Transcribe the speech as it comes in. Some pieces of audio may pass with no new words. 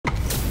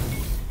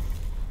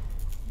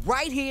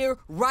Right here,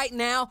 right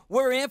now,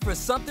 we're in for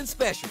something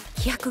special.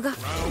 飛躍がこ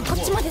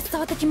っちまで伝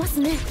わってきます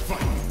ね。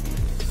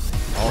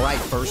All right,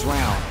 first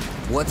round.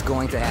 What's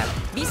going to happen?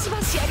 ビシ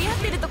バシやり合っ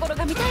てるところ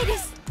が見たいで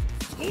す。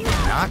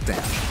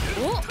Knockdown.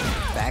 お、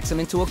 Backs him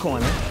into a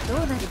corner. ど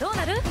うなるどう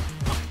なる？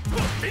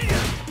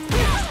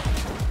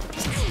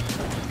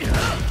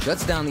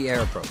 Shuts down the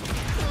air approach.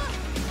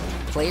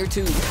 Player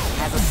 2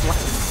 has a slight.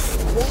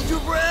 Hold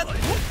your breath.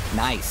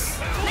 Nice.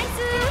 ナイス。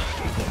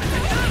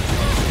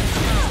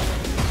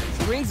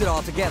 Brings it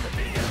all together.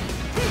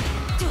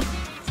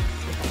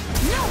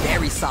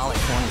 Very solid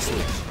corner switch.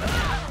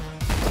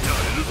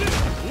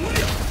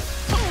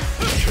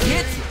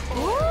 Hits it.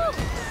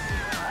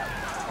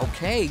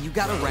 Okay, you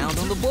got a round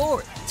on the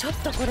board. ちょっ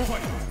とこれ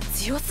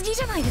強すぎ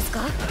じゃないです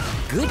か？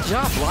 Good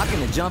job blocking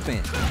the jump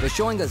in. They're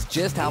showing us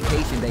just how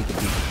patient they can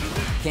be.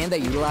 Can they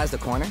utilize the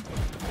corner?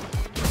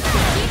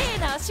 綺麗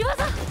な足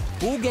技。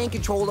 Who'll gain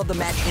control of the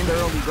match in the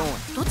early going?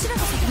 どちらが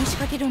先に仕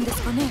掛けるんで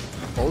すかね？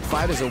 Both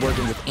fighters are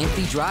working with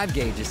empty drive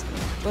gauges,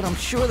 but I'm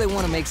sure they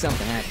want to make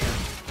something happen.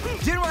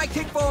 General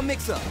kick for a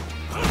mix-up.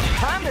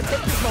 Time to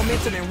take this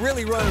momentum and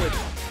really run with it.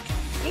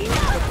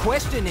 The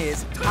question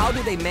is, how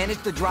do they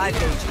manage the drive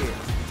gauge here?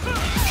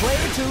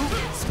 Player 2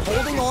 is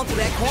holding on to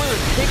that corner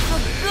and picks a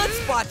good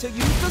spot to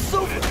use the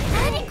super.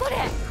 何こ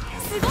れ？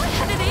すごい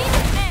派手でいいで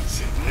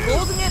すね。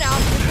 Closing it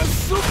out with the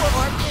super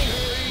arc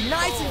finish.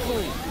 Nice and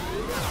clean.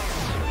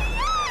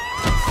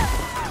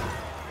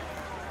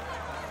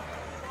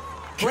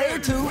 Player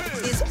 2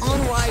 is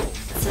unrivaled.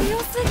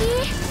 強すぎ。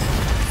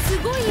す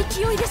ごい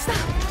勢いでした。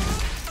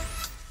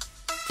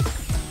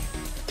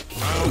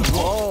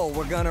 Oh,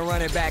 we're gonna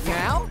run it back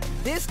now?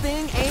 This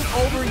thing ain't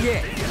over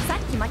yet. さっ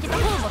き負けた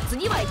方も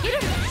次はいける。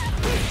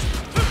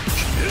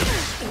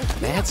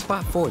 Bad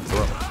spot forward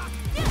throw.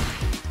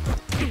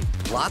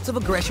 Lots of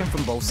aggression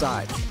from both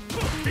sides.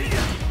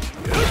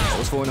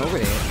 Goes for an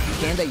overhead.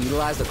 Can they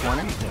utilize the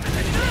corner?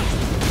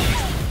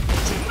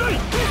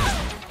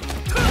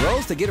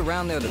 Throws to get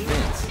around their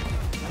defense.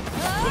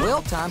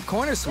 Well-timed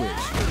corner switch.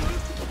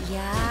 い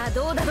やー、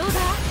どうだどうだ。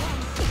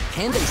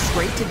 Can they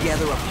scrape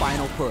together a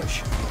final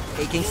push?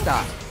 Taking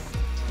stock.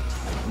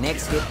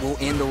 Next hit will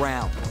end the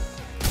round.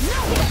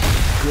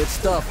 Good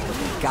stuff, but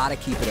we gotta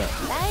keep it up.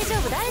 大丈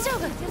夫大丈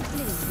夫。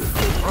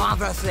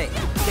 Renversé.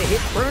 The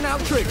hit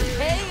burnout trigger.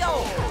 Hey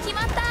yo! 決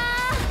まったー。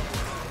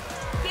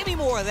 Give me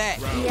more of that.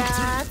 いや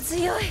ー、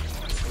強い。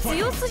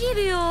強すぎ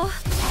るよ。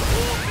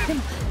で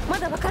もま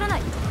だわからな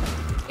い。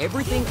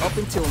 Everything up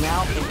until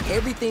now and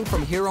everything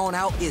from here on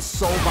out is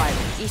so vital.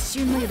 一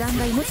瞬の油断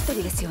が命取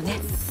りですよね。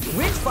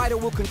 Which fighter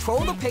will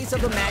control the pace of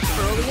the match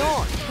early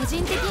on? 個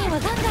人的には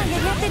ガンガンや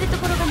り合ってると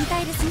ころが見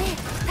たいですね。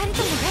二人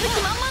ともやる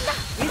気満々だ。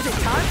 Is it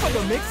time for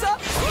the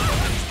mix-up?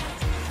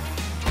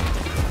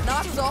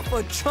 Knocks off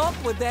a chunk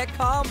with that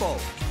combo.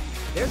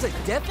 There's a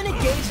definite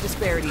gauge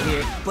disparity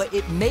here, but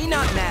it may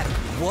not matter.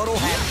 What'll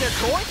happen?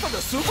 They're going for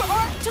the super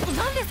hard? ちょっと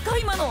何ですか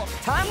今の。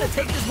 Time to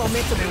take this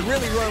momentum and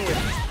really run with it.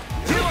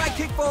 General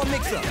kick for a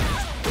mix-up.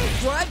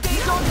 Drive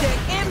gauge on deck.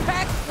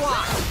 Impact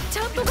block. ち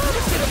ゃんとガード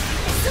してる。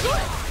すごい。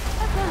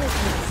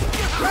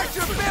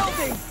 Pressure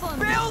building.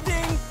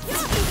 Building.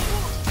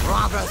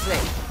 Renversé.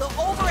 The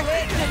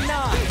overhead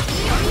denied.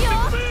 いいよいいよ。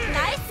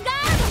ナイスガ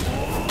ー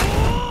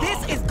ド。 This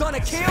is gonna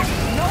kill,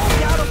 no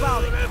doubt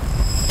about it.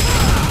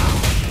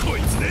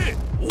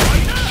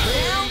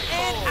 Down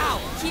and out.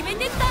 決め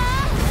てったー。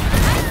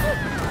ナイ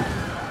ス。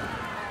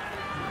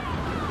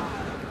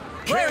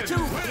 Player 2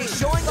 is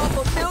showing off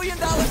 $1 million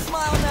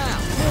smile now.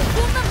 もう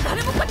こんなの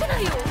誰も勝てな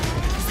いよ。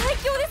最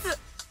強です。